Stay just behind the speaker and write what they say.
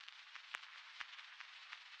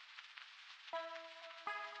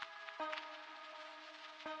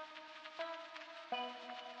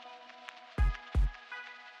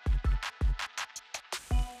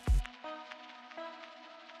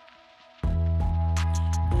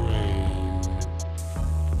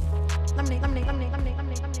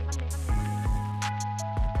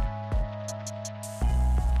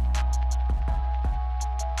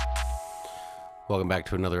Welcome back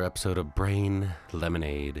to another episode of Brain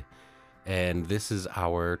Lemonade. And this is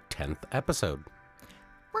our 10th episode.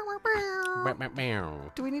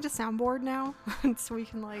 Do we need a soundboard now? So we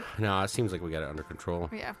can No, it seems like we got it under control.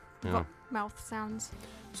 Yeah. Mouth sounds.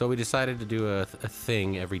 So we decided to do a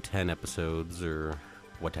thing every 10 episodes or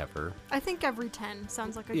whatever. I think every 10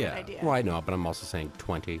 sounds like a good idea. Well, I know, but I'm also saying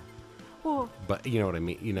 20. Well, But you know what I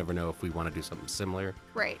mean? You never know if we want to do something similar.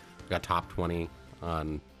 right. We got top 20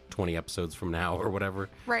 on 20 episodes from now or whatever.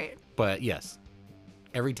 Right. But yes,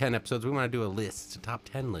 every 10 episodes we want to do a list, a top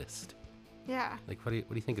 10 list. Yeah. Like, what do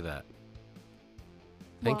you think of that?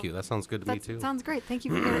 Thank you. That sounds good to me too. Sounds great. Thank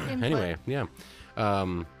you for your input. Anyway, yeah.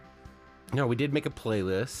 No, we did make a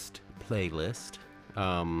playlist.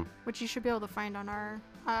 Which you should be able to find on our,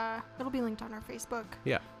 it'll be linked on our Facebook.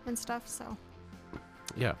 Yeah. And stuff, so.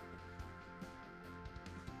 Yeah.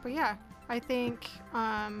 But yeah, I think,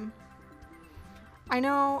 I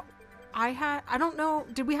don't know,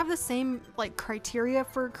 did we have the same, criteria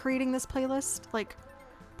for creating this playlist?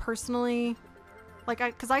 Personally,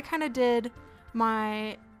 because I kind of did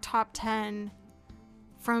my top 10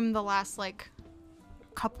 from the last,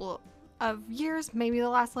 couple of years, maybe the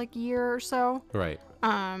last, year or so. Right.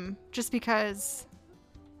 Just because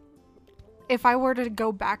if I were to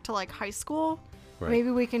go back to, high school, Right. maybe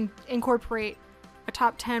we can incorporate a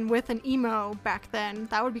top 10 with an emo back then.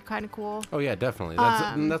 That would be kind of cool. Oh, yeah, definitely.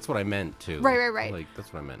 That's what I meant, too. Right.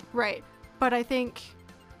 That's what I meant. Right. But I think,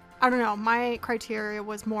 I don't know, my criteria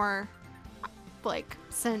was more,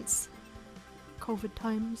 since COVID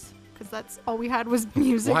times, because that's all we had was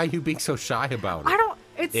music. Why are you being so shy about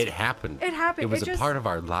it? It happened. It was a part of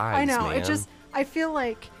our lives, I know. man. I feel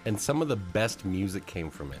like... And some of the best music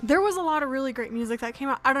came from it. There was a lot of really great music that came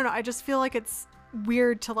out. I don't know. I just feel like it's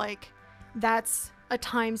weird to, that's a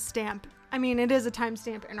timestamp. I mean, it is a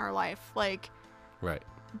timestamp in our life. Right.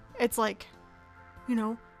 It's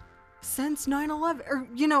since 9/11, or,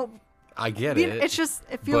 I get it. It's just,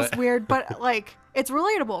 it feels weird, but, it's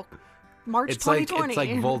relatable. March 2020. It's like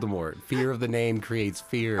Voldemort. Fear of the name creates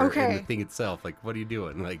fear in the thing itself. What are you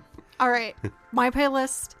doing? All right. My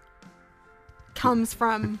playlist comes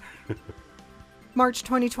from March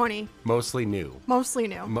 2020. Mostly new.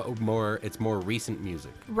 It's more recent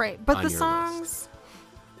music. Right. But the songs... list.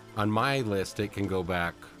 On my list, it can go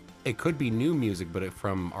back. It could be new music, but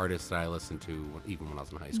from artists that I listened to even when I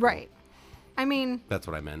was in high school. Right. I mean... That's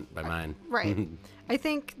what I meant by mine. Right. I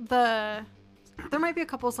think there might be a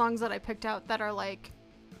couple songs that I picked out that are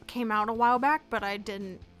came out a while back, but I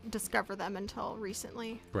didn't discover them until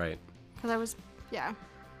recently. Right. Because I was... Yeah.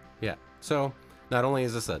 Yeah. So, not only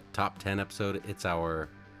is this a top 10 episode, it's our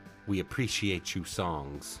We Appreciate You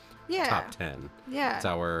songs. Yeah. Top 10. Yeah. It's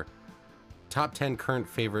our top 10 current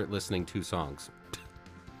favorite listening to songs.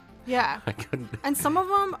 Yeah. I couldn't. And some of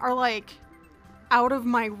them are out of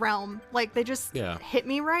my realm. They just hit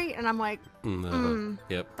me right, and I'm like,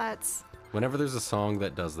 Yep. That's... Whenever there's a song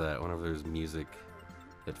that does that, whenever there's music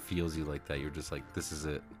that feels you like that, you're just like, this is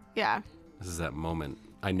it. Yeah. This is that moment.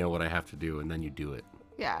 I know what I have to do, and then you do it.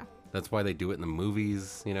 Yeah. That's why they do it in the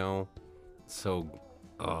movies, It's so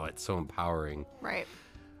empowering. Right.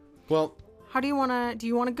 Well, do you want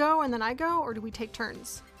to go and then I go, or do we take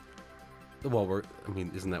turns? Well,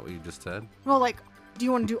 isn't that what you just said? Well, do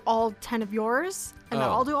you want to do all 10 of yours and then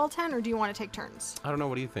Oh. I'll do all 10, or do you want to take turns? I don't know.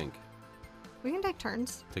 What do you think? We can take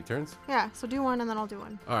turns. Take turns? Yeah, so do one and then I'll do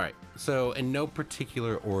one. All right. So, in no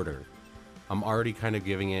particular order, I'm already kind of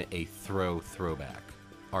giving it a throwback,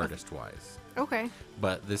 artist-wise. Okay.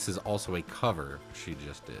 But this is also a cover she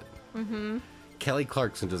just did. Mm-hmm. Kelly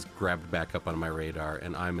Clarkson just grabbed back up on my radar,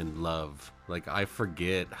 and I'm in love. I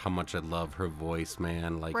forget how much I love her voice,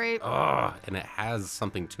 man. Right. And it has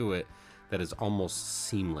something to it that is almost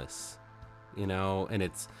seamless, And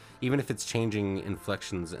it's, even if it's changing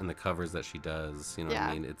inflections in the covers that she does, what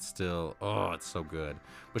I mean? It's still, it's so good.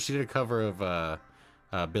 But she did a cover of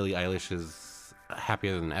Billie Eilish's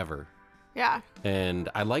Happier Than Ever. Yeah. And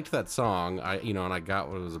I liked that song. And I got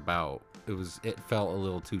what it was about. It felt a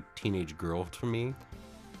little too teenage girl to me.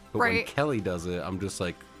 But when Kelly does it, I'm just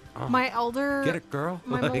like, oh, my elder, get it, girl.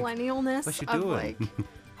 My millennialness what's she of doing?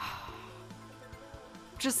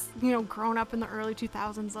 just, growing up in the early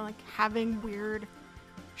 2000s and having weird,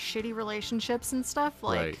 shitty relationships and stuff.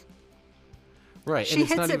 Right. She and it's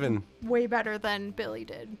hits not it even way better than Billie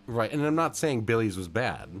did. right. And I'm not saying Billie's was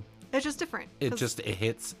bad. It's just different. It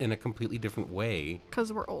hits in a completely different way.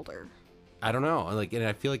 Because we're older. I don't know. And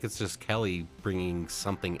I feel like it's just Kelly bringing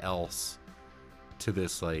something else to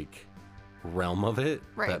this realm of it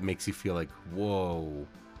that makes you feel like, whoa,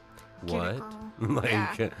 Get what? it, girl.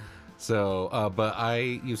 Yeah. So, but I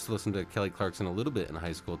used to listen to Kelly Clarkson a little bit in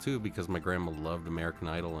high school too, because my grandma loved American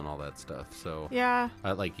Idol and all that stuff. So yeah,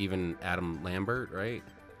 like even Adam Lambert, right?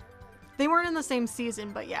 They weren't in the same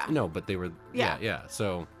season, but yeah. No, but they were. Yeah.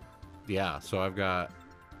 So, yeah. So I've got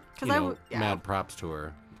mad props to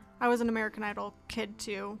her. I was an American Idol kid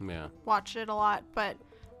too. Yeah. Watched it a lot, but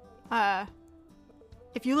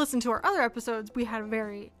if you listen to our other episodes, we had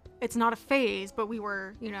it's not a phase, but we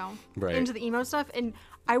were, into the emo stuff, and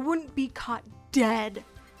I wouldn't be caught dead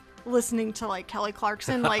listening to like Kelly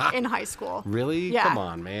Clarkson like in high school. Really? Yeah. Come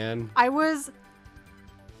on, man.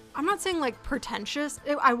 I'm not saying like pretentious.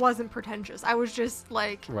 I wasn't pretentious. I was just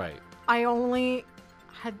like, right. I only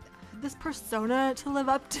had this persona to live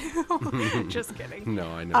up to. Just kidding. No,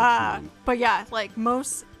 I know what you mean. But yeah, like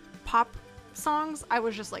most pop songs, I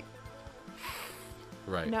was just like,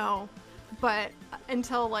 right. No. But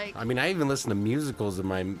until like, I mean, I even listened to musicals in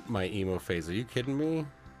my emo phase. Are you kidding me?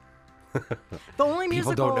 The only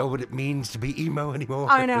musical. People don't know what it means to be emo anymore.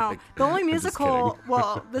 I know. The only musical.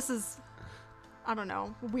 Well, this is, I don't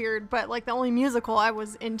know, weird, but like the only musical I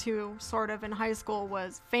was into sort of in high school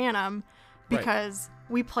was Phantom, because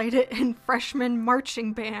we played it in freshman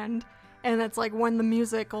marching band, and that's like when the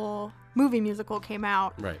movie musical came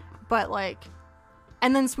out. Right. But like,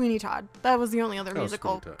 and then Sweeney Todd. That was the only other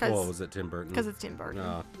musical. Well, was it Tim Burton? Because it's Tim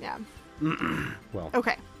Burton. Yeah. Well.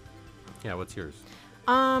 Okay. Yeah. What's yours?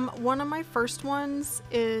 One of my first ones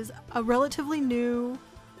is a relatively new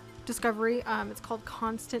discovery. It's called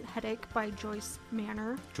Constant Headache by Joyce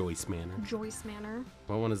Manor. Joyce Manor.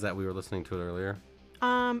 What one is that? We were listening to it earlier.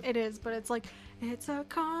 It is, but it's like, it's a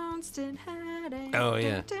constant headache. Oh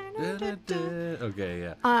yeah. Okay,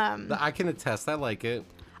 yeah. I can attest. I like it.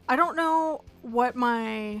 I don't know what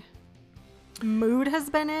my mood has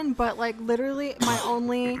been in, but like literally my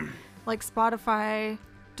only like Spotify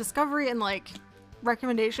discovery and like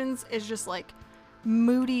recommendations is just like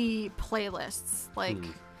moody playlists, like,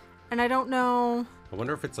 and I don't know. I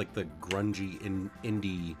wonder if it's like the grungy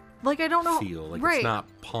indie. Like I don't know. Feel like it's not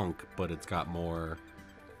punk, but it's got more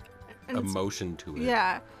emotion to it.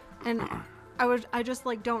 Yeah, and I just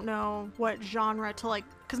like don't know what genre to like,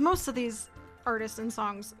 because most of these artists and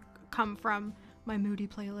songs come from my moody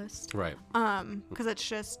playlist. Right. Because it's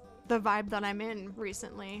just the vibe that I'm in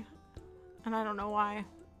recently, and I don't know why,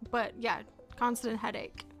 but yeah, Constant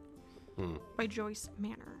Headache by Joyce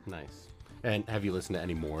Manor. Nice. And have you listened to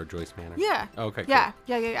any more Joyce Manor? Yeah. Okay. Yeah.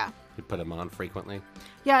 Cool. Yeah. You put them on frequently?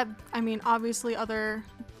 Yeah. I mean, obviously,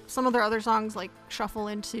 some of their other songs like shuffle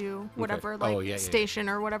into whatever station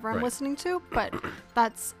or whatever I'm listening to. But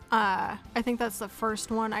that's I think that's the first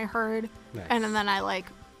one I heard, nice. And then I like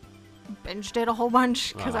binged it a whole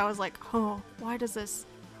bunch because I was like, oh, why does this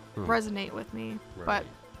resonate with me? Right.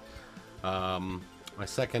 But my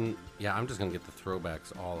second, I'm just gonna get the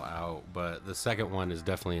throwbacks all out, but the second one is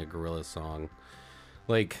definitely a Gorillaz song.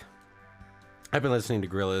 Like, I've been listening to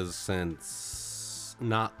Gorillaz since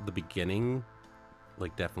not the beginning,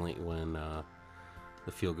 like definitely when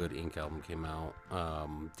the Feel Good Inc. album came out,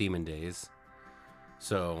 Demon Days.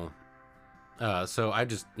 So I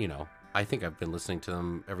just, I think I've been listening to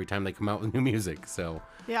them every time they come out with new music. So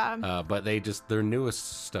yeah. But their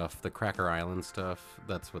newest stuff, the Cracker Island stuff,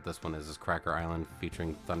 that's what this one is Cracker Island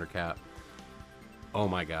featuring Thundercat. Oh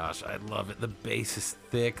my gosh, I love it. The bass is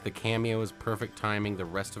thick, the cameo is perfect timing, the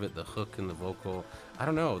rest of it, the hook and the vocal, I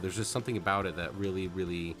don't know, there's just something about it that really,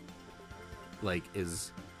 really, like,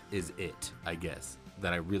 is it, I guess,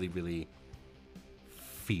 that I really, really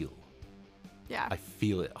feel. Yeah. I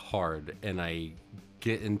feel it hard, and I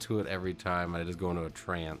get into it every time. I just go into a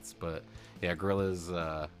trance. But yeah,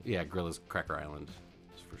 Gorillaz Cracker Island,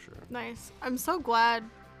 for sure. Nice. I'm so glad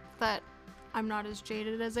that I'm not as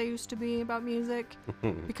jaded as I used to be about music,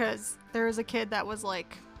 because there was a kid that was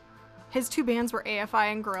like, his two bands were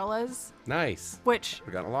AFI and Gorillaz. Nice. Which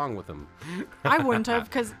I got along with them. I wouldn't have,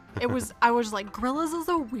 because I was like, Gorillaz is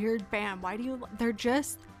a weird band. Why do you? They're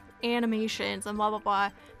just animations and blah blah blah.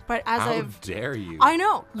 But How dare you? I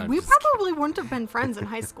know. We probably wouldn't have been friends in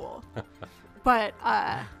high school. But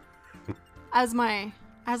as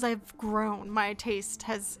I've grown, my taste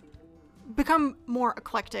has become more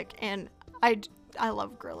eclectic, and I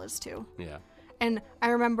love Gorillaz too. Yeah. And I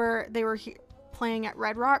remember they were playing at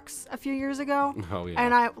Red Rocks a few years ago. Oh yeah.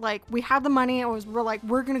 And we had the money.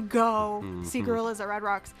 We're gonna go see Gorillaz at Red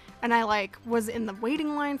Rocks. And I was in the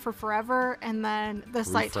waiting line for forever, and then the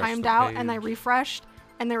site timed out, and I refreshed,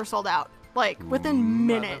 and they were sold out within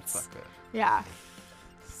minutes. Yeah.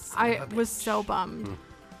 I was so bummed.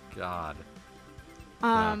 God.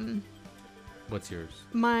 What's yours?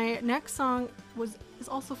 My next song is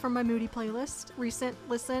also from my moody playlist, recent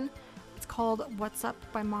listen. It's called What's Up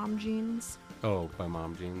by Mom Jeans. Oh, by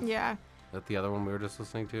Mom Jeans? Yeah. That the other one we were just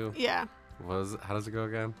listening to? Yeah. How does it go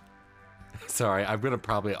again? Sorry, I'm going to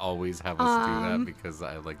probably always have us do that because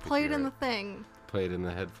I like to play it in the thing. Play it in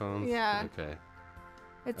the headphones? Yeah. Okay.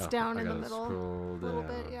 It's down in the middle. Scroll a little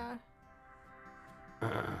bit, yeah.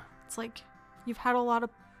 It's like you've had a lot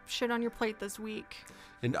of shit on your plate this week.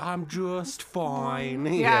 And I'm just fine.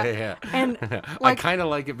 Yeah. Yeah. And I kind of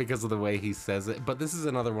like it because of the way he says it. But this is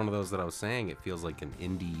another one of those that I was saying. It feels like an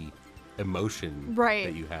indie emotion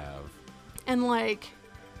that you have. And like,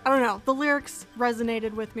 I don't know. The lyrics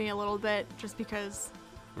resonated with me a little bit just because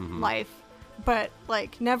life. But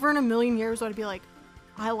like, never in a million years would I be like,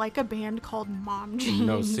 I like a band called Mom Jeans.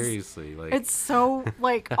 No, seriously. Like, it's so,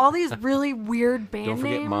 like, all these really weird band names.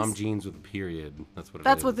 Don't forget Mom Jeans with a period. That's what it is.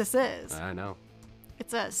 That's what this is. I know.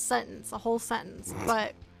 It's a sentence, a whole sentence.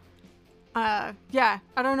 But, yeah,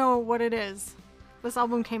 I don't know what it is. This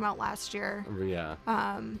album came out last year. Yeah.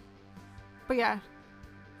 But yeah.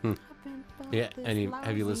 Yeah, and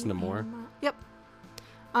have you listened to more? Yep.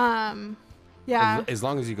 Yeah. As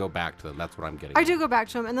long as you go back to them, that's what I'm getting. I do go back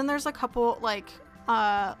to them, and then there's a couple like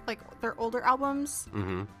their older albums.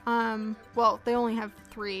 Well, they only have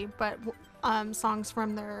 3, but songs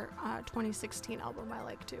from their 2016 album I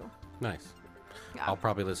like too. Nice. Yeah. I'll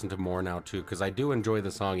probably listen to more now too, because I do enjoy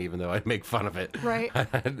the song, even though I make fun of it. Right.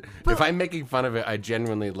 If I'm making fun of it, I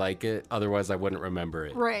genuinely like it. Otherwise, I wouldn't remember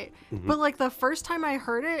it. Right. But like the first time I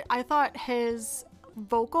heard it, I thought his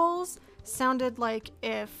vocals sounded like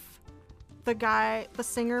if the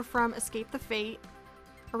singer from Escape the Fate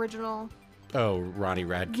original. Oh, Ronnie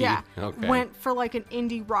Radke. Yeah. Okay. Went for like an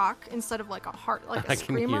indie rock instead of like a I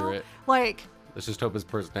can screamo. hear it. Like. Let's just hope his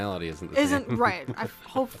personality isn't the same. Right.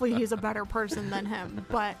 Hopefully he's a better person than him.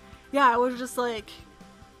 But yeah, it was just like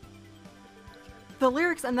the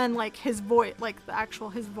lyrics and then like his voice, like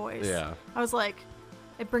his voice. Yeah. I was like,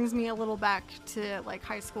 it brings me a little back to like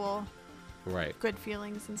high school. Right. Good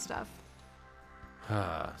feelings and stuff.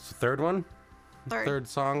 So third one? Third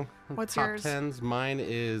song. What's top yours? 10s. Mine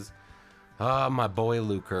is my boy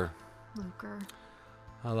Luker. Luker.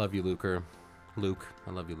 I love you, Luker. Luke.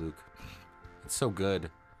 I love you, Luke. It's so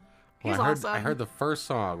good. He's I heard awesome. the first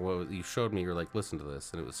song. Well, you showed me. You're like, listen to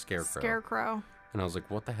this, and it was Scarecrow. Scarecrow. And I was like,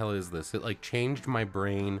 what the hell is this? It like changed my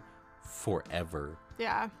brain forever.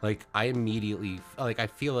 Yeah. Like I immediately, like I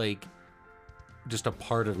feel like just a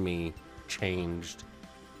part of me changed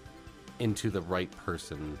into the right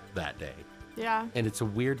person that day. Yeah. And it's a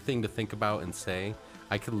weird thing to think about and say.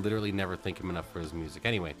 I could literally never thank him enough for his music.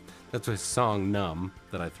 Anyway, that's his song Numb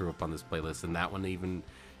that I threw up on this playlist, and that one even.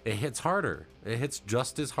 It hits harder. It hits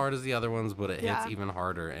just as hard as the other ones, but it hits even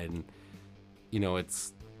harder. And, you know,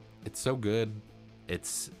 it's so good.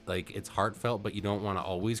 It's, like, it's heartfelt, but you don't want to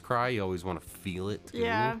always cry. You always want to feel it, too.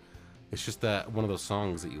 Yeah. It's just that one of those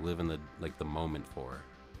songs that you live in the moment for.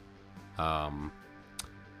 And,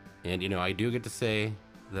 you know, I do get to say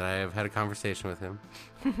that I have had a conversation with him.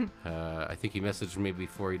 I think he messaged me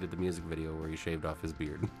before he did the music video where he shaved off his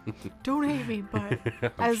beard. Don't hate me, but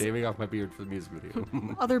I'm shaving off my beard for the music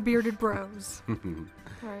video. Other bearded bros.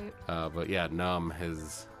 Right. But yeah, Numb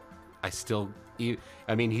he's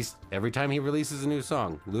every time he releases a new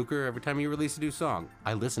song, Luker, every time he releases a new song,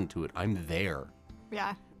 I listen to it. I'm there.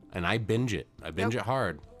 Yeah. And I binge it. I binge it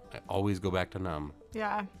hard. I always go back to Numb.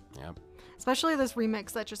 Yeah. Yep. Especially this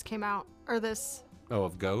remix that just came out, or this. Oh,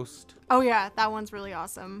 of Ghost? Oh yeah, that one's really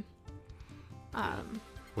awesome.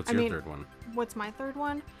 What's your third one? What's my third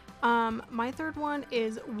one? My third one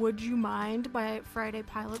is Would You Mind by Friday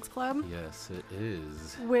Pilots Club. Yes, it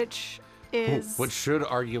is. Which should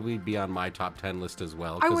arguably be on my top 10 list as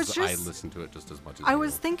well, because I listen to it just as much as I you.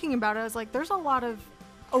 was thinking about it. I was like, there's a lot of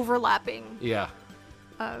overlapping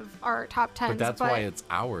of our top 10s. But that's why it's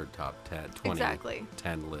our top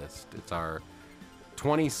 10 list. It's our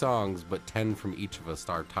 20 songs, but 10 from each of us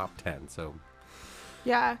are top 10. So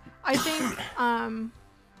yeah, I think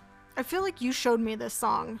I feel like you showed me this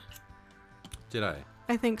song. Did I?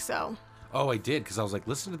 I think so. Oh, I did, because I was like,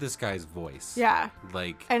 listen to this guy's voice. Yeah.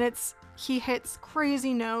 Like, and he hits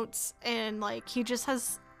crazy notes, and like he just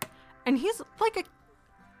has, and he's like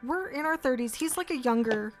we're in our 30s. He's like a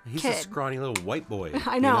younger kid. He's a scrawny little white boy.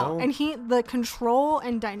 I know. And the control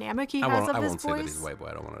and dynamic he has of his voice. I won't say that he's a white boy.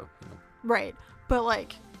 I don't want to. Right. But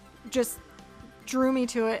like, just drew me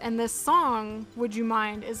to it. And this song, Would You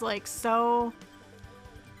Mind, is like so.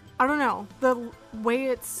 I don't know. The way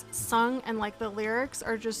it's sung and like the lyrics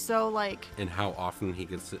are just so like. And how often he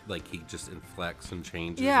gets it, like he just inflects and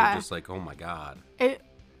changes. Yeah. You're just like, oh my god. It,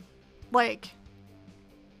 like.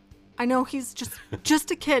 I know he's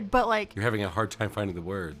just a kid, but like you're having a hard time finding the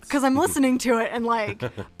words because I'm listening to it and like,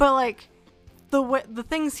 but like the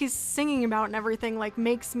things he's singing about and everything like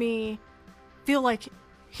makes me feel like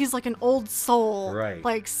he's like an old soul, right?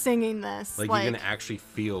 Like singing this, like you can actually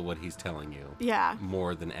feel what he's telling you, yeah,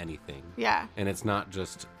 more than anything, yeah. And it's not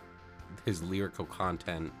just his lyrical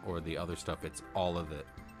content or the other stuff; it's all of it.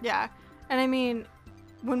 Yeah, and I mean,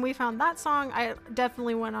 when we found that song, I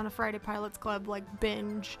definitely went on a Friday Pilots Club like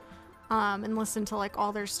binge, and listened to like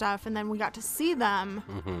all their stuff, and then we got to see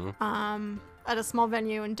them, at a small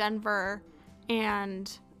venue in Denver,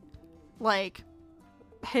 and like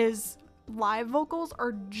his live vocals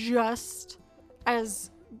are just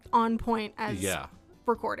as on point as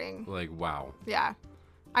recording. Like, wow. Yeah.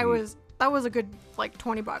 That was a good like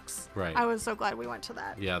 $20. Right. I was so glad we went to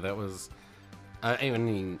that. Yeah, that was I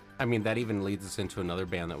mean that even leads us into another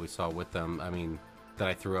band that we saw with them. I mean, that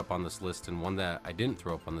I threw up on this list, and one that I didn't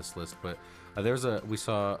throw up on this list, but we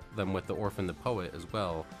saw them with The Orphan the Poet as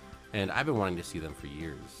well, and I've been wanting to see them for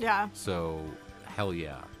years. Yeah. So hell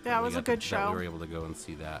yeah. Yeah, it was a good show. We were able to go and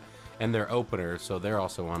see that. And their opener, so they're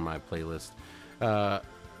also on my playlist.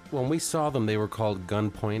 When we saw them, they were called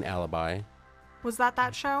Gunpoint Alibi. Was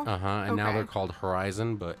that show? And now they're called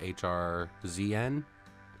Horizon, but HRZN.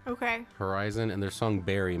 Okay. Horizon, and their song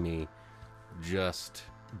Bury Me just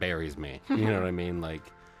buries me. You know what I mean? Like,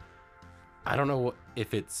 I don't know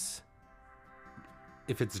if it's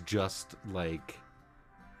just like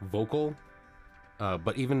vocal,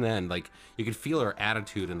 but even then, like, you could feel her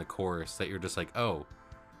attitude in the chorus that you're just like, oh,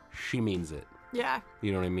 she means it. Yeah.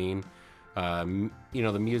 You know what I mean? You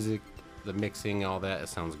know, the music, the mixing, all that, it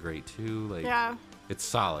sounds great too. Like, yeah. It's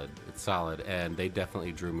solid. It's solid. And they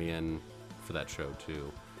definitely drew me in for that show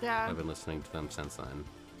too. Yeah. I've been listening to them since then.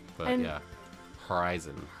 But yeah.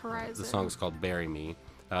 Horizon. The song's called Bury Me.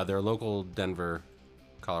 They're a local Denver,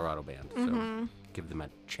 Colorado band. So give them a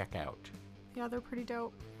check out. Yeah, they're pretty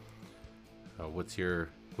dope. What's your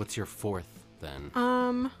fourth then?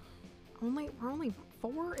 We're only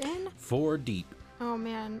 4 in? 4 deep. Oh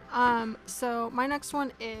man. So my next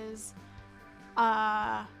one is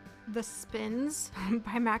The Spins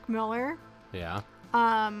by Mac Miller. Yeah.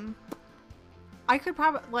 I could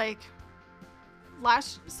probably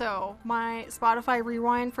so my Spotify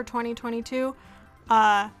rewind for 2022,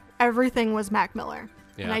 everything was Mac Miller.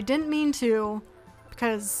 Yeah. And I didn't mean to,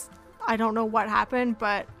 because I don't know what happened,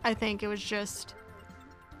 but I think it was just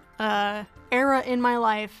era in my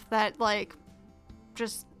life that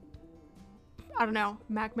just, I don't know,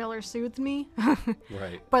 Mac Miller soothed me.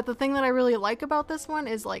 Right. But the thing that I really like about this one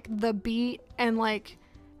is the beat and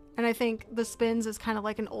I think The Spins is kind of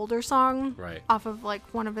like an older song, right, off of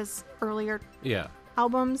one of his earlier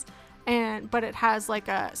albums, but it has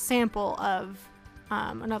a sample of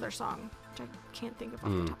another song, which I can't think of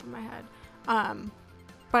off the top of my head.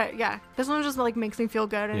 But yeah, this one just makes me feel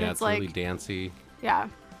good, and it's really dancey. Yeah.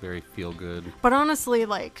 Very feel good. But honestly,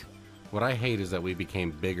 what I hate is that we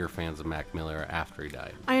became bigger fans of Mac Miller after he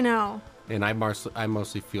died. I know. And I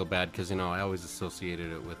mostly feel bad because I always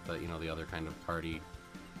associated it with the other kind of party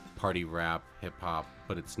rap, hip hop,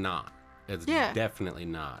 but it's not. It's definitely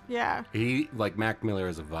not. Yeah. He Mac Miller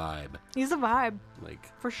is a vibe. He's a vibe.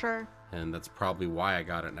 For sure. And that's probably why I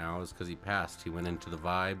got it now, is because he passed. He went into the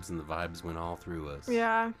vibes, and the vibes went all through us.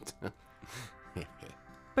 Yeah.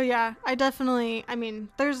 But yeah, I definitely,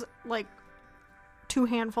 there's 2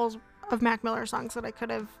 handfuls of Mac Miller songs that I could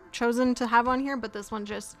have chosen to have on here, but this one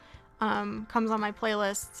just comes on my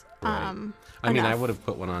playlist. Right. I would have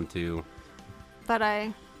put one on too. That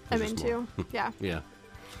I am into. Yeah. Yeah.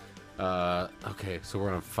 Okay, so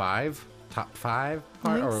we're on 5? Top 5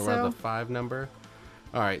 part? Or we're on the 5 number?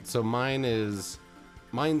 Alright, so mine's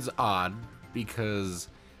odd because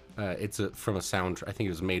it's from a soundtrack. I think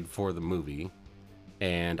it was made for the movie.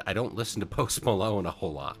 And I don't listen to Post Malone a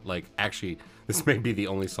whole lot. Actually, this may be the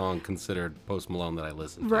only song considered Post Malone that I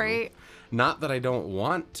listen to. Right. Not that I don't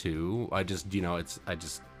want to. I just,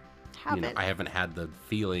 I haven't had the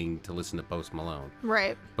feeling to listen to Post Malone.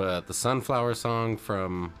 Right. But the Sunflower song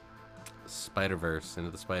from Spider-Verse, Into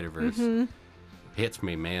the Spider-Verse, hits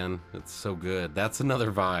me, man. It's so good. That's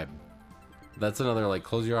another vibe. That's another,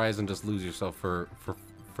 close your eyes and just lose yourself for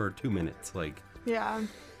 2 minutes. Yeah.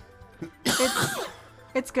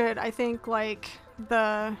 It's good. I think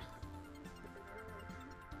I'm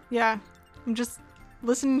just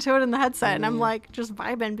listening to it in the headset and I'm just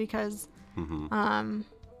vibing because I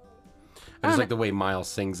just like the way Miles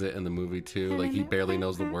sings it in the movie too. He barely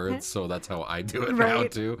knows the words, so that's how I do it now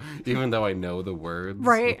too. Even though I know the words.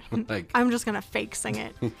 Right. I'm just gonna fake sing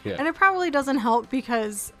it. Yeah. And it probably doesn't help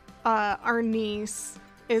because our niece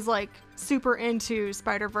is super into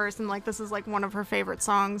Spider-Verse and this is one of her favorite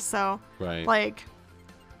songs, so right.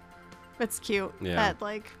 It's cute. Yeah. That,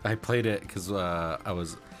 like... I played it because I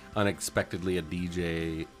was unexpectedly a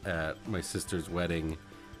DJ at my sister's wedding,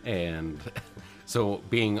 and so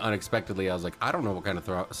being unexpectedly, I was like, I don't know what kind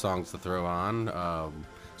of songs to throw on.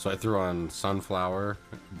 So I threw on Sunflower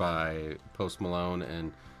by Post Malone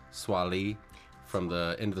and Swali from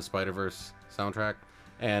the Into the Spider-Verse soundtrack.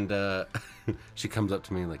 And she comes up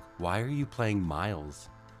to me like, why are you playing Miles?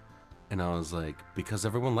 And I was like, because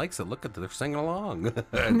everyone likes it. Look at them, they're singing along.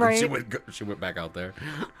 And right. She went back out there.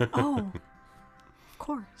 Oh, of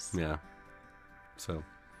course. Yeah. So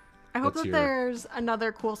I hope that there's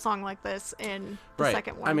another cool song like this in the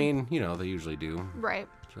second one. I mean, they usually do. Right.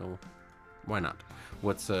 So why not?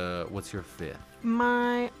 What's your fifth?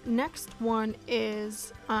 My next one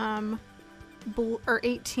is 18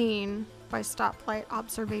 by Stoplight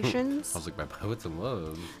Observations. I was like, by Poets in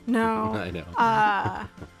Love. No. I know.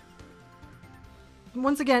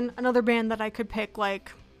 Once again, another band that I could pick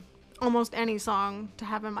like almost any song to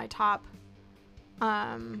have in my top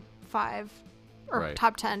 5 or right.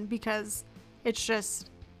 top 10 because it's just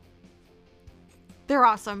they're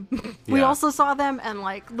awesome. We Yeah. also saw them and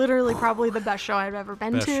like literally probably the best show I've ever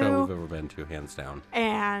been Best to. show we've ever been to, hands down.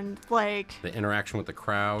 And like The interaction with the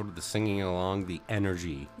crowd, the singing along, the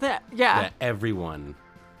energy that everyone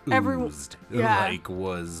Everyone- oozed yeah.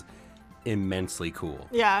 was immensely cool.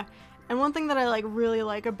 Yeah. And one thing that I like really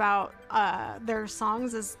like about their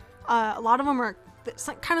songs is a lot of them are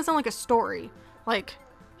kind of sound like a story. Like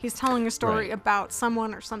he's telling a story Right. about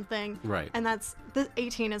someone or something. Right. And that's the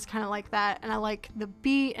 18 is kind of like that. And I like the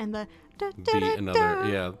beat and the Beat another,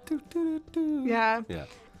 yeah. Yeah. Yeah.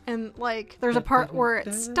 And like there's a part where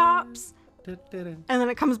it stops and then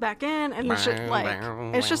it comes back in and it's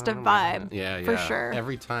just a vibe. Yeah, for sure.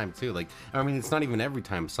 Every time too. Like, I mean, it's not even every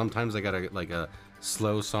time. Sometimes I got a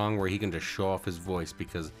slow song where he can just show off his voice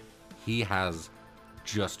because he has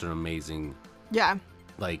just an amazing, Yeah.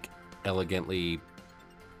 like, elegantly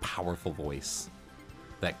powerful voice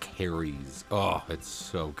that carries. Oh, it's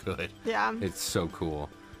so good. Yeah. It's so cool.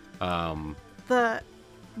 The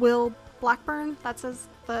Will Blackburn, that's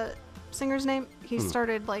the singer's name. He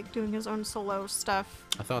started like doing his own solo stuff.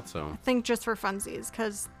 I thought so. I think just for funsies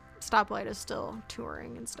because Stoplight is still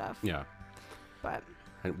touring and stuff. Yeah. But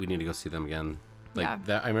And we need to go see them again. Like Yeah.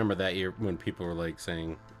 that. I remember that year when people were like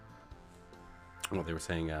saying, well, they were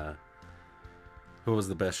saying, "Who was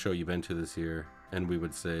the best show you've been to this year?" And we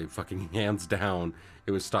would say, "Fucking hands down,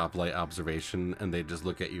 it was Stoplight Observation," and they'd just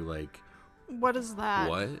look at you like, what is that?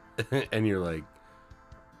 "What?" And you're like,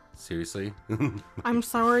 "Seriously?" I'm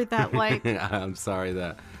sorry that like I'm sorry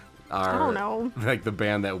that I don't know. like the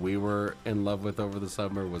band that we were in love with over the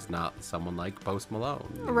summer was not someone like Post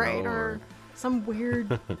Malone, you Right, know, or some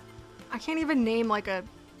weird I can't even name like a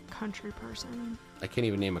country person. I can't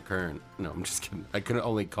even name a current. No, I'm just kidding. I could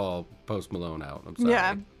only call Post Malone out. I'm sorry.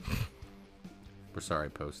 Yeah. We're sorry,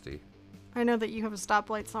 Posty. I know that you have a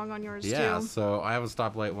Stoplight song on yours Yeah, too. so I have a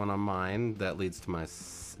Stoplight one on mine. That leads to my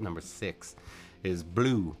number 6 is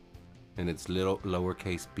Blue, and it's little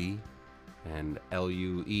lowercase b and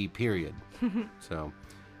LUE period. So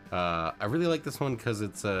I really like this one because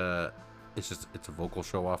it's a vocal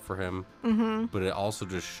show off for him, but it also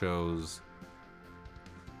just shows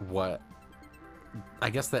what I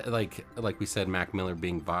guess that like we said, Mac Miller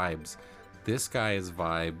being vibes. This guy is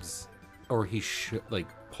vibes, or he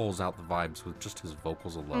pulls out the vibes with just his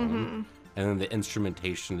vocals alone, and then the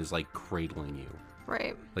instrumentation is like cradling you.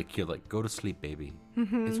 Right. Like you're like, go to sleep, baby.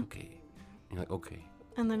 It's okay. And you're like, okay.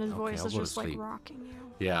 And then his Okay, voice I'll is go to just like sleep. rocking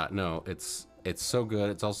you. Yeah, no, it's so good.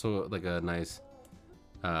 It's also like a nice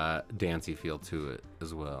dancey feel to it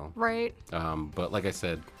as well. Right. But like I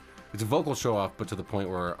said, it's a vocal show off, but to the point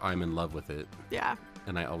where I'm in love with it, Yeah.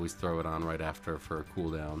 and I always throw it on right after for a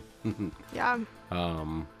cool down. Yeah.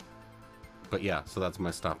 But yeah, so that's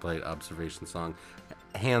my Stoplight Observation song.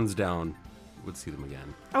 Hands down, would see them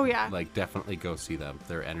again. Oh yeah. Like, definitely go see them.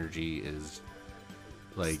 Their energy is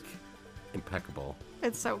like impeccable.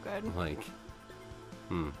 It's so good. Like,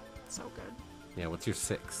 So good. yeah. What's your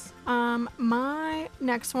 6? My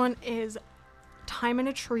next one is Time in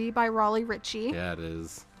a Tree by Raleigh Ritchie. Yeah, it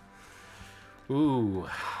is. Ooh.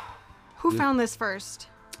 Who found this first?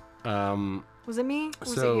 Um. Was it me? Or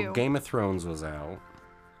was So it you? Game of Thrones was out,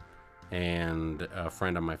 and a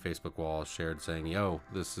friend on my Facebook wall shared saying, "Yo,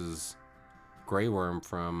 this is Grey Worm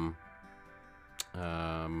from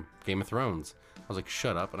Game of Thrones." I was like,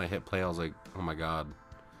 "Shut up!" And I hit play. I was like, "Oh my god!"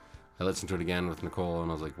 I listened to it again with Nicole,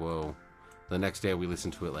 and I was like, "Whoa!" The next day, we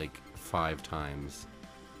listened to it like 5 times,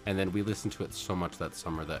 and then we listened to it so much that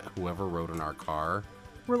summer that whoever rode in our car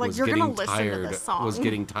We're like, was you're gonna getting listen to this song. was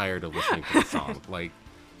getting tired of listening to the song. Like,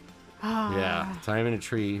 Yeah, Time in a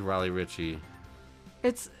Tree, Roddy Ricch.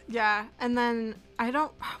 And then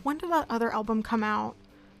when did that other album come out?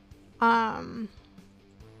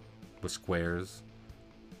 With Squares.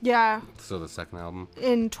 Yeah. So the second album.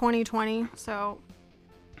 In 2020, so,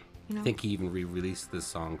 you know. I think he even re-released this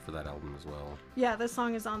song for that album as well. Yeah, this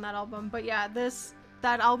song is on that album. But yeah,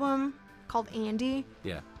 that album called Andy.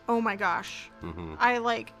 Yeah. Oh my gosh. Mm-hmm.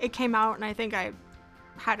 It came out and I think I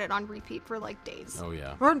had it on repeat for like days. Oh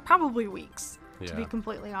yeah. Or probably weeks, to be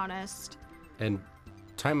completely honest. And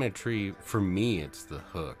Time in a Tree, for me, it's the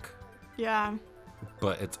hook. Yeah.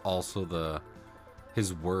 But it's also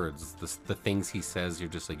his words, the things he says, you're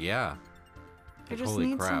just like, yeah. I just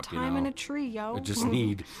need some time in a tree, yo. I just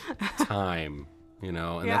need time, you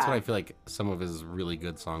know? And that's what I feel like some of his really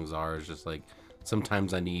good songs are, is just like,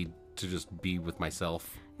 sometimes I need to just be with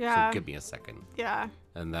myself. Yeah. So give me a second. Yeah.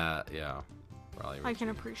 And that, Raleigh Ricch. I can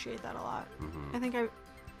appreciate that a lot. I think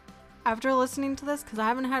after listening to this, because I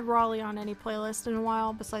haven't had Raleigh on any playlist in a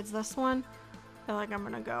while besides this one, I feel like I'm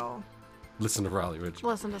going to go listen to Raleigh Ricch.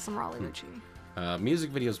 Listen to some Raleigh Ricch. Music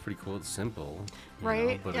video is pretty cool. It's simple,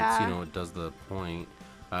 right? But it's, it does the point.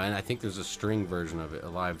 And I think there's a string version of it, a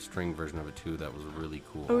live string version of it too, that was really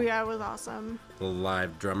cool. Oh yeah, it was awesome. The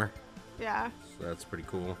live drummer. Yeah. So that's pretty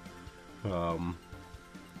cool.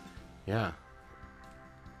 Yeah.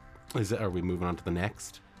 Are we moving on to the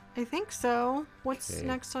next? I think so. What's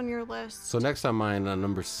next on your list? So next on mine,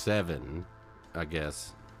 number 7, I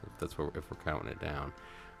guess, if we're counting it down.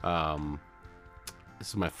 This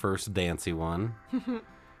is my first dancey one.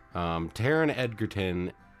 Taron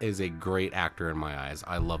Egerton is a great actor in my eyes.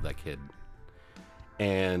 I love that kid.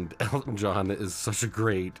 And Elton John is such a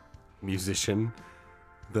great musician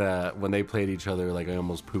that when they played each other, like, I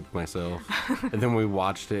almost pooped myself. And then when we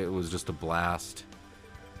watched it, it was just a blast.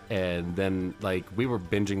 And then, like, we were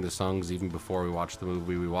binging the songs even before we watched the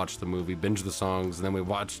movie. We watched the movie, binged the songs, and then we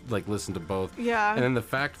listened to both. Yeah. And then the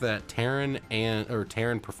fact that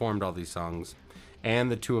Taron performed all these songs,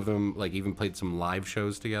 and the two of them, like, even played some live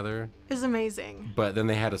shows together, is amazing. But then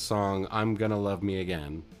they had a song, I'm Gonna Love Me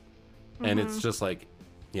Again. And it's just like,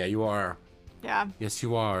 yeah, you are. Yeah. Yes,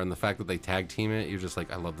 you are. And the fact that they tag team it, you're just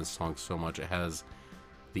like, I love this song so much. It has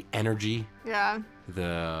the energy. Yeah.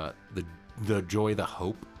 The joy, the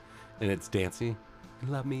hope. And it's dancey.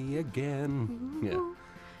 Love me again. Ooh. Yeah.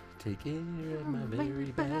 Take care of my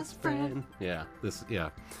very best friend. Yeah.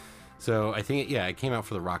 So I think, it came out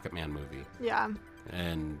for the Rocket Man movie. Yeah.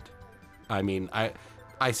 And I mean, I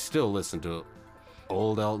still listen to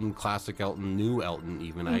old Elton, classic Elton, new Elton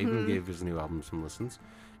even. I even gave his new album some listens.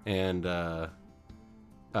 And I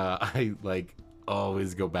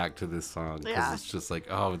always go back to this song because it's just like,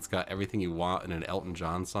 oh, it's got everything you want in an Elton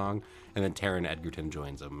John song. And then Taron Egerton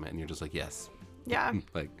joins him, and you're just like, yes. Yeah.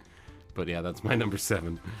 But yeah, that's my number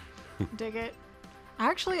 7. Dig it.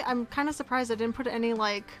 I'm kind of surprised I didn't put any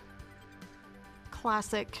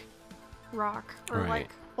classic rock or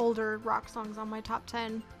older rock songs on my top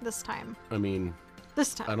 10 this time.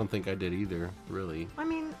 This time. I don't think I did either, really. I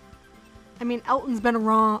mean, Elton's been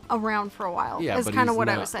around for a while. Yeah, is kind of what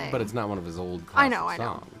I was saying. But it's not one of his old classic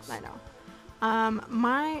songs. I know.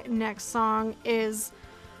 My next song is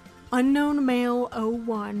Unknown Male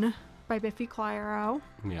 01 by Biffy Clyro.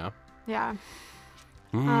 Yeah. Yeah.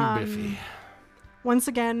 Biffy. Once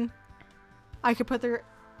again, I could put their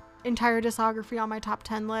entire discography on my top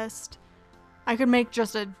 10 list. I could make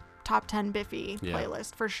just a top 10 Biffy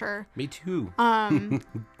playlist for sure. Me too. And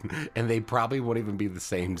they probably won't even be the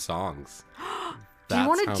same songs. Do you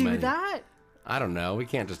want to do that? I don't know. We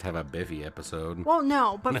can't just have a Biffy episode. Well,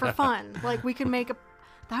 no, but for fun. We could make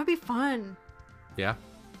that would be fun. Yeah.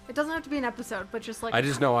 It doesn't have to be an episode, but just I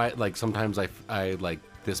just know sometimes I like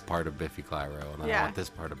this part of Biffy Clyro and I want this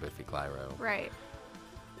part of Biffy Clyro. Right.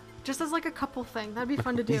 Just as a couple thing. That'd be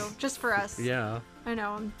fun to do just for us. Yeah. I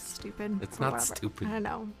know, I'm stupid. It's not whatever. Stupid. I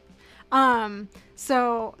know.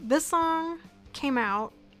 So this song came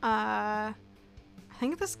out, I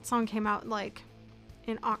think this song came out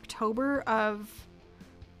in October of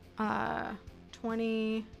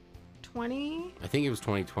 2020. I think it was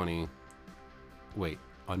 2020. Wait,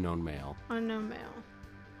 Unknown Male.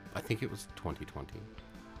 I think it was 2020.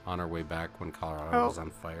 On our way back when Colorado was on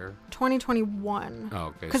fire. 2021. Oh,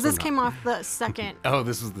 okay. Because this came off the second. Oh,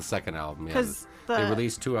 this was the second album. Yeah. Because they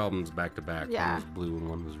released 2 albums back to back. Yeah. One was blue and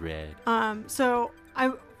one was red. So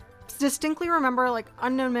I distinctly remember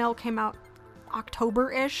Unknown Male came out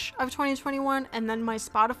October-ish of 2021, and then my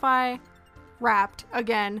Spotify Wrapped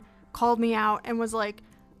again called me out and was like,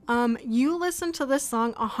 you listened to this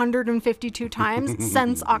song 152 times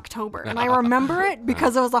since October. And I remember it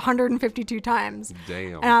because it was 152 times.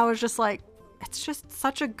 Damn. And I was just like, it's just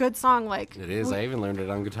such a good song. Like, it is. I even learned it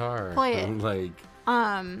on guitar. Play it. Like,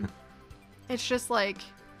 it's just like,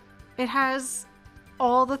 it has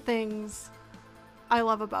all the things I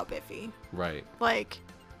love about Biffy. Right. Like,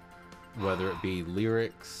 whether it be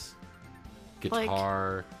lyrics,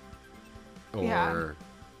 guitar, or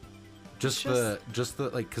just the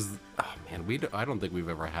like, because oh man, I don't think we've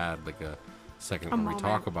ever had like a second where we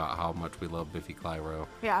talk about how much we love Biffy Clyro.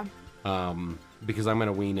 Yeah. Because I'm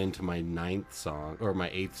gonna wean into my 9th song or my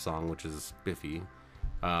 8th song, which is Biffy.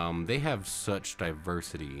 They have such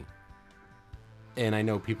diversity, and I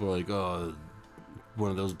know people are like, oh,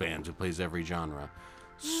 one of those bands who plays every genre.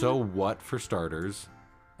 So what, for starters,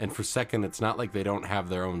 and for second, it's not like they don't have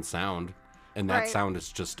their own sound, and that sound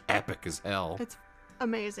is just epic as hell. It's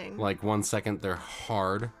amazing. Like 1 second they're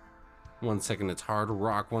hard, 1 second it's hard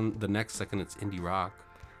rock, the next second it's indie rock,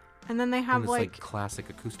 and then they have like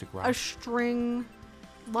classic acoustic rock, a string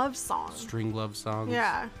love song,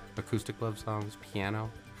 yeah, acoustic love songs,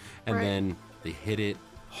 piano, and then they hit it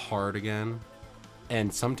hard again,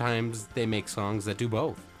 and sometimes they make songs that do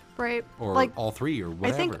both. Right. Or like, all three or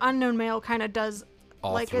whatever. I think Unknown Male kind of does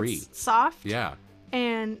all like three. It's soft. Yeah.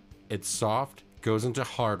 And it's soft, goes into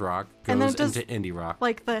hard rock, goes into indie rock.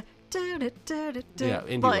 Like the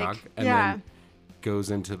indie rock. And then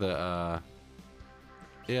goes into the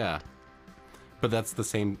But that's the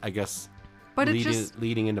same, I guess. But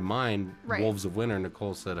leading into mine, Wolves of Winter.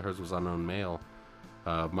 Nicole said hers was Unknown Male.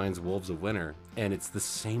 Mine's Wolves of Winter. And it's the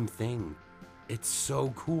same thing. It's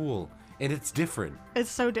so cool. And it's different.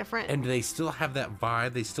 It's so different. And they still have that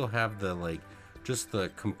vibe. They still have the, like, just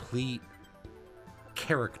the complete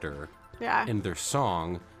character in their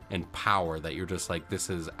song and power that you're just like,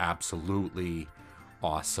 this is absolutely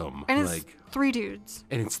awesome. And it's like 3 dudes.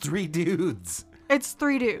 And it's 3 dudes. It's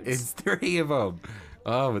 3 dudes. It's 3 of them.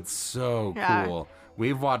 Oh, it's so cool.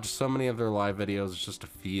 We've watched so many of their live videos just to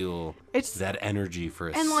feel that energy for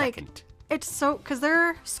a second. Like, it's so, because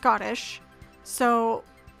they're Scottish, so...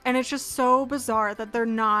 And it's just so bizarre that they're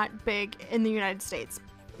not big in the United States.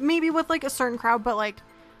 Maybe with, like, a certain crowd, but, like,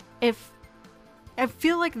 if... I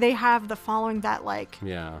feel like they have the following that, like...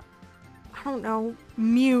 Yeah. I don't know,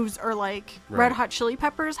 Muse or, like, Red Hot Chili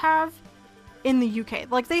Peppers have in the UK.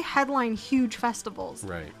 Like, they headline huge festivals.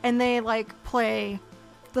 Right. And they, like, play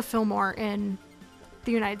the Fillmore in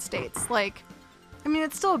the United States. Like, I mean,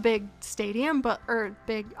 it's still a big stadium, or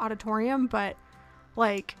big auditorium, but,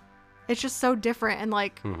 like... It's just so different, and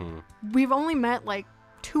like we've only met like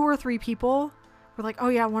 2 or 3 people. We're like, oh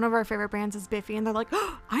yeah, one of our favorite bands is Biffy, and they're like,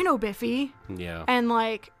 oh, I know Biffy. Yeah. And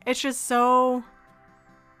like, it's just so.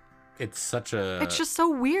 It's just so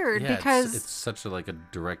weird because it's such a like a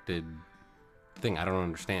directed thing. I don't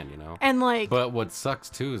understand, you know. And like, but what sucks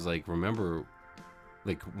too is like, remember,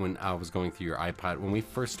 like when I was going through your iPod when we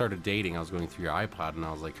first started dating, I was going through your iPod and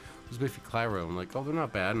I was like, was Biffy Clyro. I'm like, oh, they're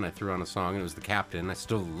not bad. And I threw on a song, and it was The Captain. I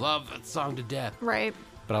still love that song to death. Right.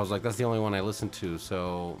 But I was like, that's the only one I listened to,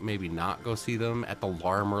 so maybe not go see them at the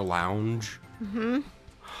Larmer Lounge. Mm-hmm.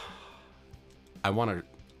 I want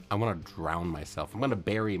to drown myself. I'm going to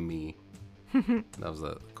bury me. That was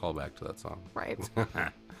a callback to that song. Right.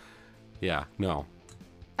 Yeah, no.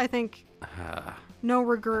 I think no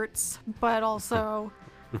regrets, but also...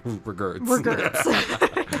 Regrets. Oh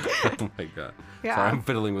my god. Yeah. Sorry, I'm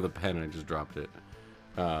fiddling with a pen and I just dropped it.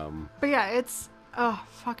 But yeah, it's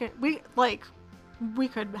fucking we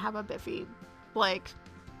could have a Biffy like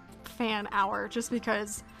fan hour just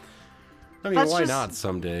because. I mean, why not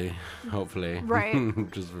someday? Hopefully, right?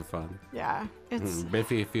 Just for fun. Yeah, it's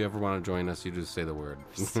Biffy. If you ever want to join us, you just say the word.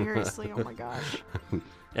 Seriously, oh my gosh.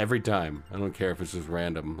 Every time. I don't care if it's just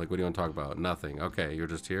random. Like, what do you want to talk about? Nothing. Okay, you're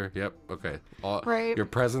just here? Yep. Okay. Right. Your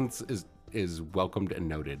presence is welcomed and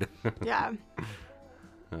noted. Yeah.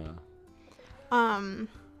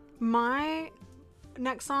 My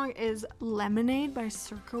next song is Lemonade by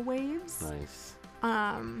Circa Waves. Nice.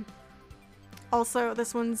 Also,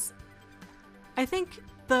 this one's... I think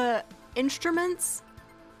the instruments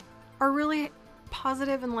are really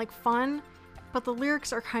positive and, like, fun, but the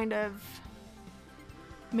lyrics are kind of...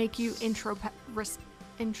 make you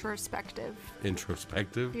introspective.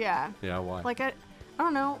 Introspective? Yeah. Yeah, why? Like, I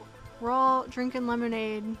don't know. We're all drinking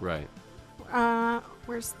lemonade. Right.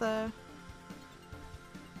 Where's the...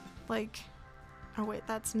 Like... Oh, wait,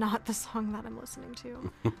 that's not the song that I'm listening to.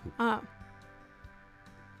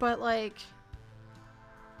 But, like...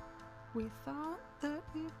 We thought that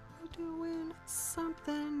we were doing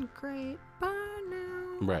something great by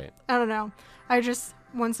now. Right. I don't know. I just,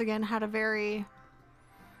 once again, had a very...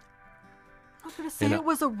 I'm not gonna say it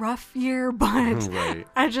was a rough year, but right.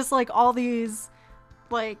 I just like all these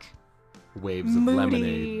like waves of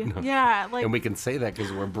moody. lemonade. Yeah, like, and we can say that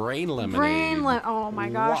because we're brain lemonade. Oh my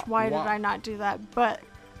gosh, why did I not do that? But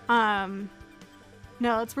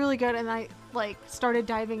no, it's really good. And I like started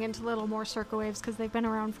diving into little more circle waves because they've been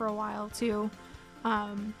around for a while too.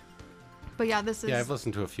 But yeah, this is. Yeah, I've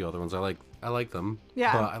listened to a few other ones. I like them.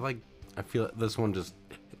 Yeah. But I feel this one just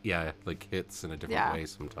like hits in a different way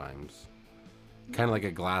sometimes. Kind of like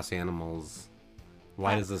a Glass Animals.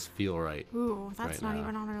 Why does this feel right? Ooh, that's right not now?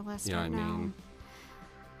 even on our list You know right what I now. mean?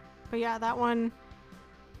 But yeah, that one,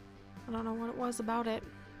 I don't know what it was about it.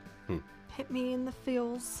 Hit me in the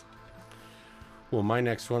feels. Well, my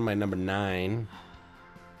next one, my number 9,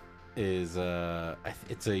 is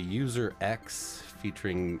it's a User X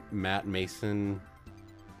featuring Matt Mason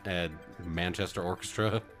at Manchester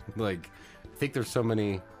Orchestra. Like, I think there's so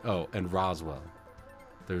many. Oh, and Roswell.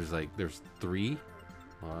 There's 3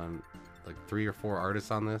 or 4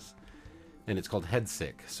 artists on this, and it's called Head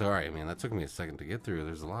Sick. Sorry, man, that took me a second to get through.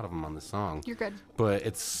 There's a lot of them on this song. You're good. But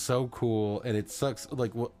it's so cool, and it sucks.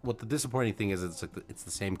 Like, what the disappointing thing is, it's like it's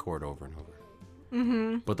the same chord over and over.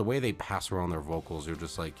 Mm-hmm. But the way they pass around their vocals, you're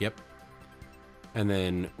just like, yep. And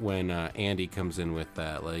then when Andy comes in with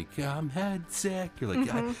that, like, I'm head sick, you're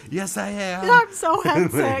like, yes, I am. I'm so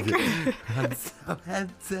head sick. I'm so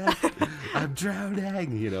head sick. I'm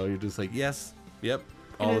drowning. You know, you're just like, yes, yep,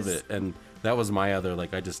 all of it. And that was my other,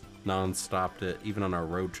 like, I just non-stopped it. Even on our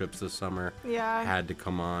road trips this summer. Yeah. It had to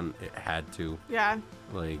come on. It had to. Yeah.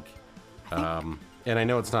 Like, and I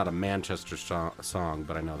know it's not a Manchester song,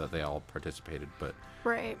 but I know that they all participated. But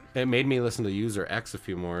right. It made me listen to User X a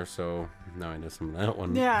few more, so now I know some of that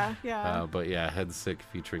one. Yeah, yeah. But yeah, Head Sick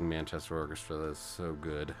featuring Manchester Orchestra. That's so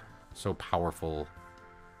good. So powerful.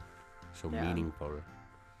 So meaningful.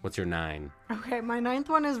 What's your 9? Okay, my 9th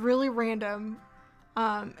one is really random.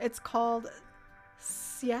 It's called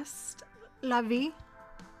Sieste La Vie.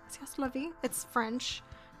 Sieste La Vie. It's French.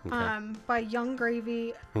 Okay. By Young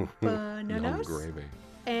Gravy Bananas. Young Gravy.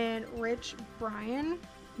 And Rich Brian.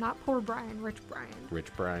 Not poor Brian, Rich Brian. Rich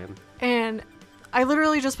Brian. And I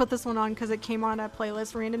literally just put this one on because it came on a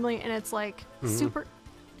playlist randomly, and it's like super.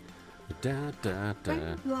 Da, da,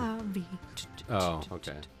 da. La vie. Oh,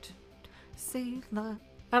 okay. Save the.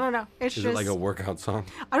 I don't know. It's Is just it like a workout song?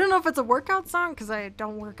 I don't know if it's a workout song because I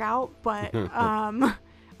don't work out, but I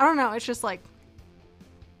don't know. It's just like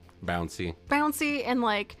bouncy and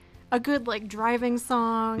like a good like driving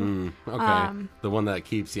song. Okay. The one that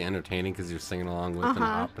keeps you entertaining because you're singing along with and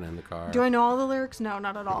hopping in the car. Do I know all the lyrics? No,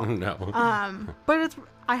 not at all. No. But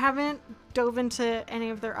I haven't dove into any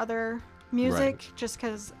of their other music just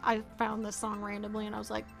because I found this song randomly and I was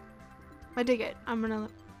like, I dig it. I'm gonna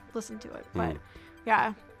listen to it. But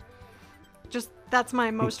yeah, just that's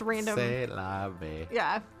my most random. C'est la vie.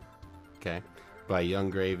 Yeah. Okay. By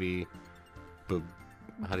Young Gravy.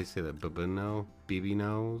 How do you say that? Babino? BB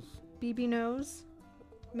Knows? BB Knows?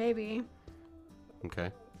 Maybe.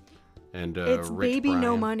 Okay. And it's Rich Baby Brian.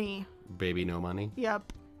 No Money. Baby No Money?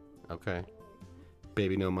 Yep. Okay.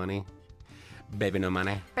 Baby No Money. Baby No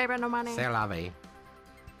Money. Baby No Money. C'est la vie.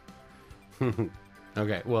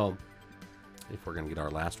 Okay, well, if we're going to get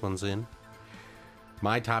our last ones in,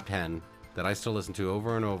 my top 10 that I still listen to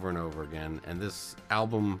over and over and over again, and this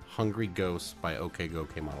album, Hungry Ghosts by OK Go,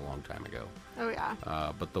 came out a long time ago. Oh, yeah.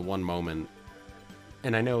 But the one moment,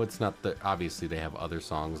 and I know it's not obviously they have other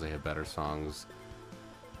songs, they have better songs,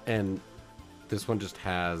 and this one just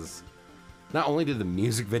has, not only did the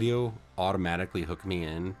music video automatically hook me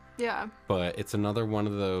in, yeah, but it's another one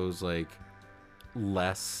of those, like,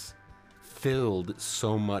 less filled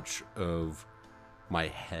so much of my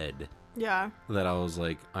head. Yeah. That I was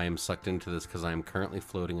like, I am sucked into this because I am currently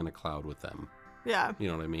floating in a cloud with them. Yeah. You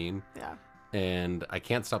know what I mean? Yeah. And I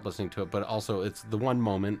can't stop listening to it, but also it's the one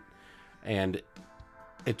moment, and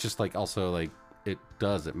it just like also like it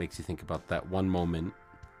makes you think about that one moment,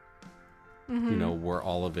 you know, where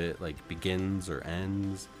all of it like begins or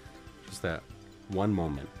ends. Just that one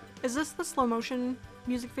moment. Is this the slow motion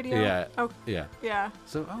music video? Yeah. Oh. Yeah. Yeah.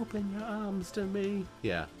 So open your arms to me.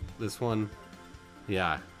 Yeah. This one.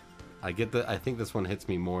 Yeah. I think this one hits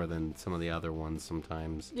me more than some of the other ones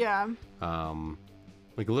sometimes. Yeah.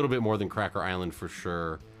 Like a little bit more than Cracker Island for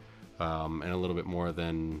sure. And a little bit more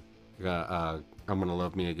than I'm Gonna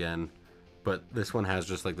Love Me Again. But this one has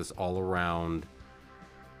just like this all around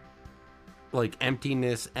like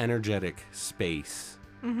emptiness, energetic space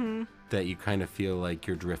that you kind of feel like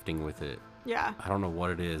you're drifting with it. Yeah. I don't know what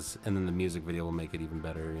it is. And then the music video will make it even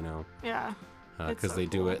better, you know? Yeah. Because they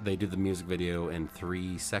do the music video in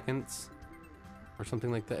 3 seconds or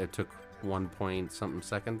something like that. It took 1 point something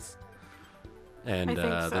seconds, and I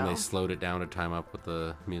think then they so. slowed it down to time up with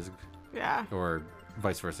the music. Yeah. Or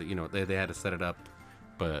vice versa. You know, they had to set it up,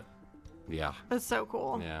 but yeah. That's so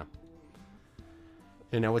cool. Yeah.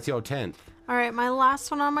 And now what's your 10th? All right, my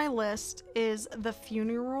last one on my list is The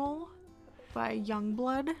Funeral by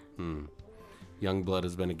Yungblud. Yungblud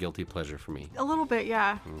has been a guilty pleasure for me. A little bit,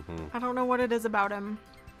 yeah. I don't know what it is about him,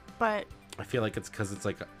 but I feel like it's because it's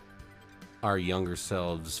like our younger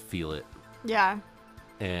selves feel it. Yeah.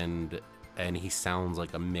 And he sounds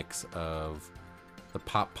like a mix of the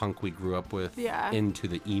pop punk we grew up with into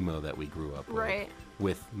the emo that we grew up with. Right.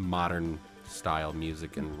 With modern style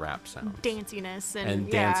music and rap sounds. Danciness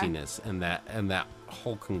and that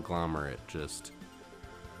whole conglomerate just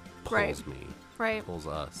pulls me. Right. Pulls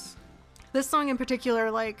us. This song in particular,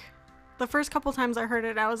 like the first couple times I heard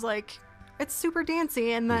it, I was like, it's super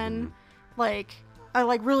dancey, and then like I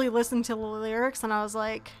like really listened to the lyrics and I was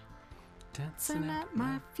like, dancing at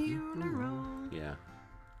my funeral. Yeah.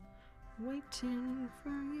 Waiting for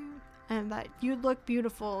you. And that you look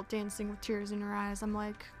beautiful dancing with tears in your eyes. I'm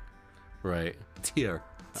like, right. Tear.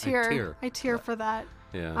 I tear for that.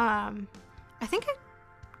 Yeah. I think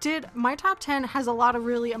my top 10 has a lot of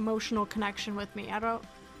really emotional connection with me.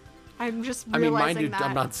 I'm just realizing that.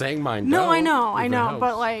 I'm not saying mine No, don't. I know,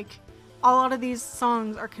 but like a lot of these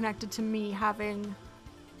songs are connected to me having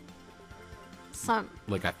some.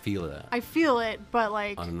 Like I feel that. I feel it, but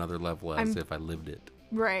like on another level, as if I lived it.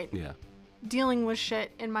 Right. Yeah. Dealing with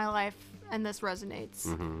shit in my life, and this resonates.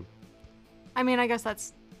 I mean, I guess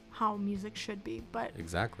that's how music should be, but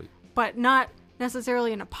exactly. But not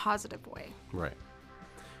necessarily in a positive way. Right.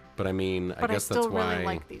 But I mean, I guess that's why I really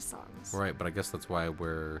like these songs. Right, but I guess that's why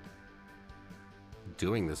we're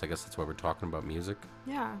doing this. I guess that's why we're talking about music.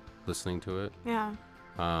 Yeah. Listening to it. Yeah.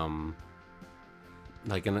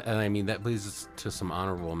 Like, and I mean, that leads us to some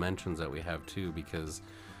honorable mentions that we have too, because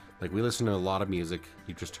like we listen to a lot of music.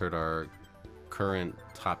 You just heard our current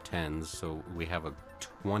top 10s, so we have a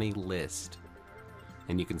 20 list,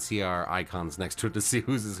 and you can see our icons next to it to see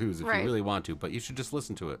whose is whose if you really want to, but you should just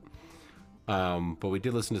listen to it. But we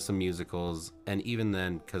did listen to some musicals, and even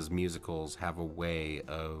then, because musicals have a way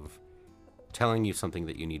of telling you something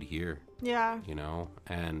that you need to hear. Yeah. You know,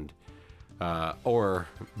 and or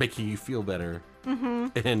making you feel better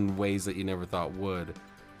in ways that you never thought would.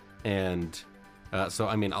 And so,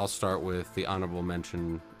 I mean, I'll start with the honorable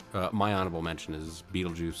mention. My honorable mention is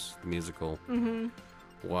Beetlejuice, the musical.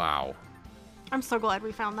 Wow. I'm so glad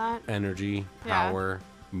we found that. Energy, power,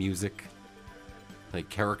 music, like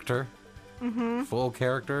character. Full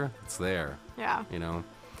character, it's there. Yeah. You know,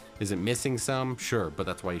 is it missing some? Sure, but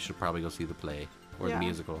that's why you should probably go see the play or the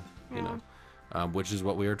musical. You know, which is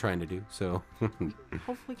what we were trying to do. So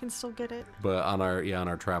hopefully we can still get it. But on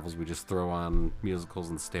our travels, we just throw on musicals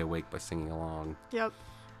and stay awake by singing along. Yep.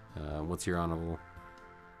 What's your honorable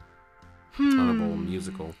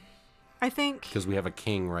musical? I think because we have a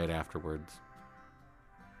King right afterwards.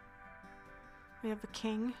 We have a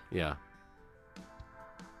King. Yeah.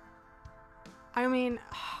 I mean,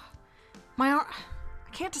 I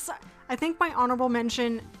can't decide. I think my honorable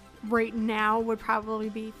mention right now would probably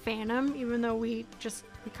be Phantom, even though we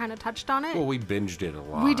kind of touched on it. Well, we binged it a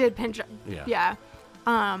lot. We did binge it. Yeah.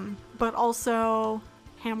 But also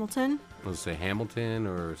Hamilton. Let's say Hamilton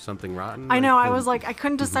or Something Rotten. I know. I was like, I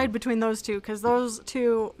couldn't decide between those two because those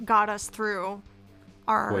two got us through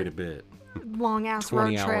our quite a bit long ass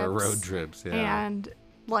road trips. 20-hour road trips. Yeah. And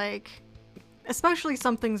like, especially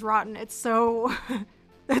Something's Rotten. It's so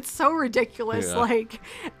ridiculous. Yeah. Like,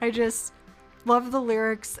 I just love the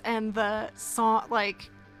lyrics and the song.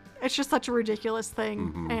 Like, it's just such a ridiculous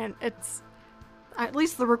thing, and it's at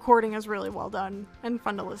least the recording is really well done and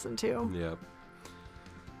fun to listen to. Yep.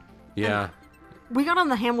 Yeah. And we got on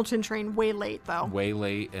the Hamilton train way late, though. Way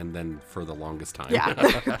late, and then for the longest time.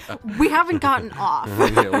 Yeah. We haven't gotten off.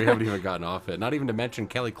 Yeah, we haven't even gotten off it. Not even to mention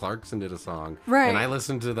Kelly Clarkson did a song. Right. And I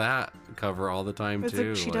listen to that cover all the time,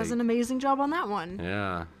 too. She does an amazing job on that one.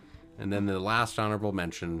 Yeah. And then the last honorable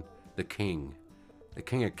mention, the King. The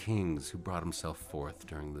King of Kings who brought himself forth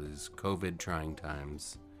during these COVID trying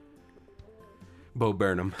times. Bo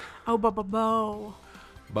Burnham. Oh, Bo. Bo.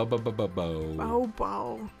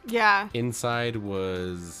 Yeah. Inside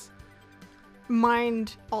was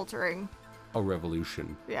mind altering. A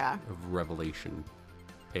revolution. Yeah. Of revelation.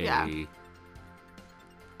 A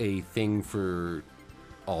thing for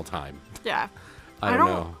all time. Yeah. I don't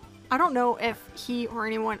know. I don't know if he or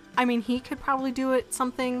anyone, I mean, he could probably do it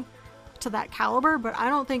something to that caliber, but I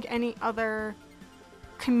don't think any other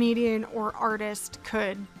comedian or artist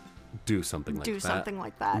could do something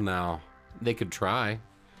like that. No. They could try.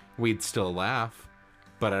 We'd still laugh,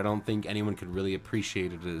 but I don't think anyone could really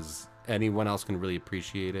appreciate it as anyone else can really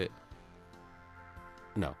appreciate it.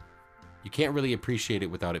 No. you can't really appreciate it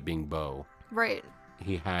without it being Bo. Right.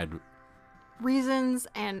 He had reasons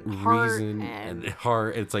and heart and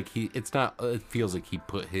heart. It's like it's not. It feels like he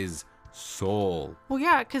put his soul. Well,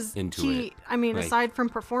 yeah, because it. I mean, like, aside from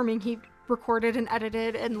performing, he recorded and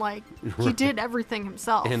edited and like he did everything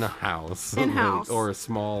himself in a house, or a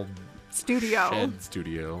small shed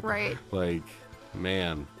studio. Right. Like,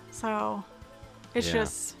 man. So, it's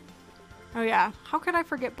just. Oh yeah, how could I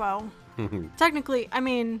forget Bo? Technically, I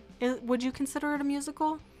mean, would you consider it a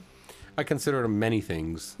musical? I consider it many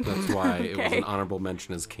things. That's why it was an honorable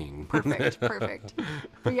mention as King. Perfect.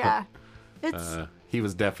 But yeah, it's... he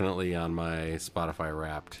was definitely on my Spotify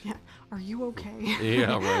Wrapped. Yeah. Are you okay?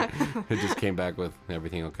 Yeah, right. It just came back with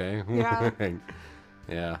everything okay? Yeah.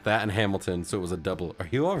 Yeah, that and Hamilton, so it was a double. Are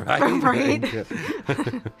you all right?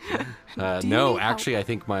 Right. No, actually, I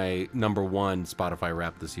think my number one Spotify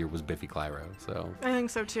Wrapped this year was Biffy Clyro. So I think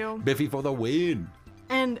so too. Biffy for the win.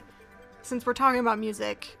 And since we're talking about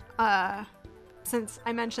music, since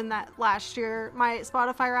I mentioned that last year, my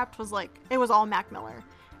Spotify Wrapped was like, it was all Mac Miller.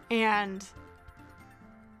 And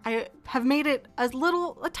I have made it a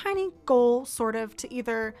tiny goal sort of to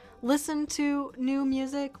either listen to new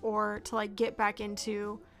music or to like get back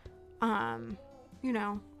into,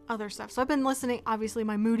 other stuff. So I've been listening, obviously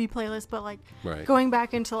my Moody playlist, but like going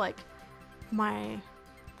back into like my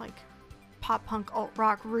like pop punk alt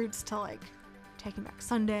rock roots to like Taking Back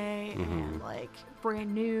Sunday and like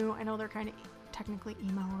Brand New. I know they're kind of technically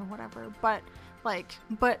emo or whatever, but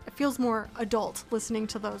it feels more adult listening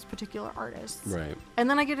to those particular artists. Right. And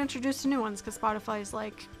then I get introduced to new ones because Spotify's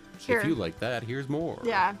like, here. If you like that, here's more.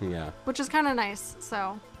 Yeah. Yeah. Which is kind of nice.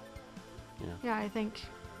 So. Yeah, I think.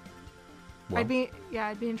 Well,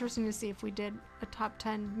 it'd be interesting to see if we did a top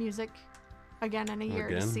 10 music again in a year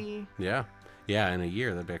to see. Yeah. Yeah, in a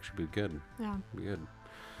year that'd actually be good. Yeah. Be good.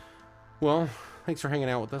 Well, thanks for hanging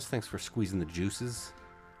out with us. Thanks for squeezing the juices.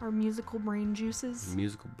 Our musical brain juices.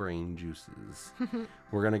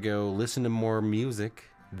 We're going to go listen to more music,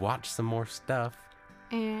 watch some more stuff,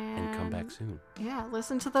 and come back soon. Yeah,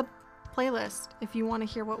 listen to the playlist if you want to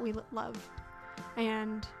hear what we love.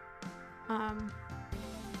 And,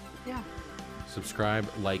 yeah. Subscribe,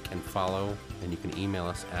 like, and follow, and you can email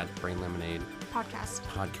us at brainlemonade podcast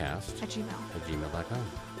at gmail.com.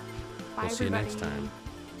 Bye, We'll see you next time.